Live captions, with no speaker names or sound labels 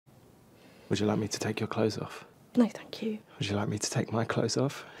Would you like me to take your clothes off? No, thank you. Would you like me to take my clothes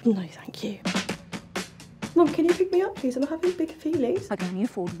off? No, thank you. Mum, can you pick me up, please? I'm having big feelings. I can only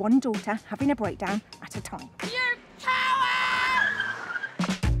afford one daughter having a breakdown at a time. You coward!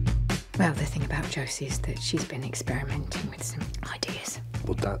 Well, the thing about Josie is that she's been experimenting with some ideas.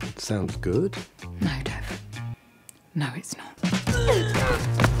 Well, that sounds good. No, Dev. No, it's not.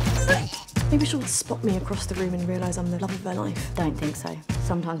 Maybe she'll spot me across the room and realise I'm the love of her life. Don't think so.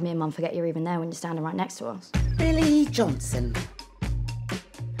 Sometimes me and Mum forget you're even there when you're standing right next to us. Billy Johnson.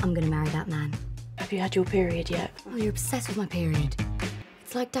 I'm gonna marry that man. Have you had your period yet? Oh, you're obsessed with my period.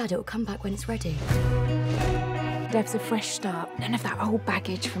 It's like Dad, it'll come back when it's ready. Dev's a fresh start. None of that old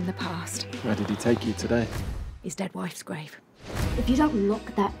baggage from the past. Where did he take you today? His dead wife's grave. If you don't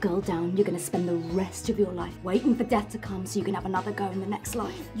lock that girl down, you're gonna spend the rest of your life waiting for death to come so you can have another go in the next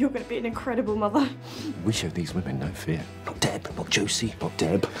life. You're going to be an incredible mother. We show these women no fear. Not Deb, not Josie, not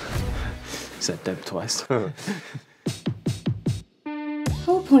Deb. Said Deb twice. At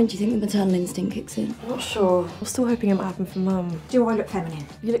what point do you think the maternal instinct kicks in? I'm not sure. I'm still hoping it might happen for Mum. Do I look feminine?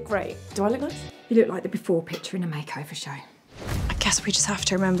 You look great. Do I look nice? You look like the before picture in a makeover show. I guess we just have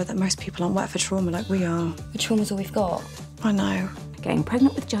to remember that most people aren't wet for trauma like we are. The trauma's all we've got. I know. Getting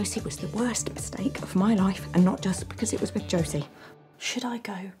pregnant with Josie was the worst mistake of my life, and not just because it was with Josie. Should I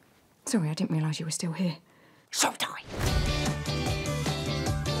go? Sorry, I didn't realise you were still here. So die.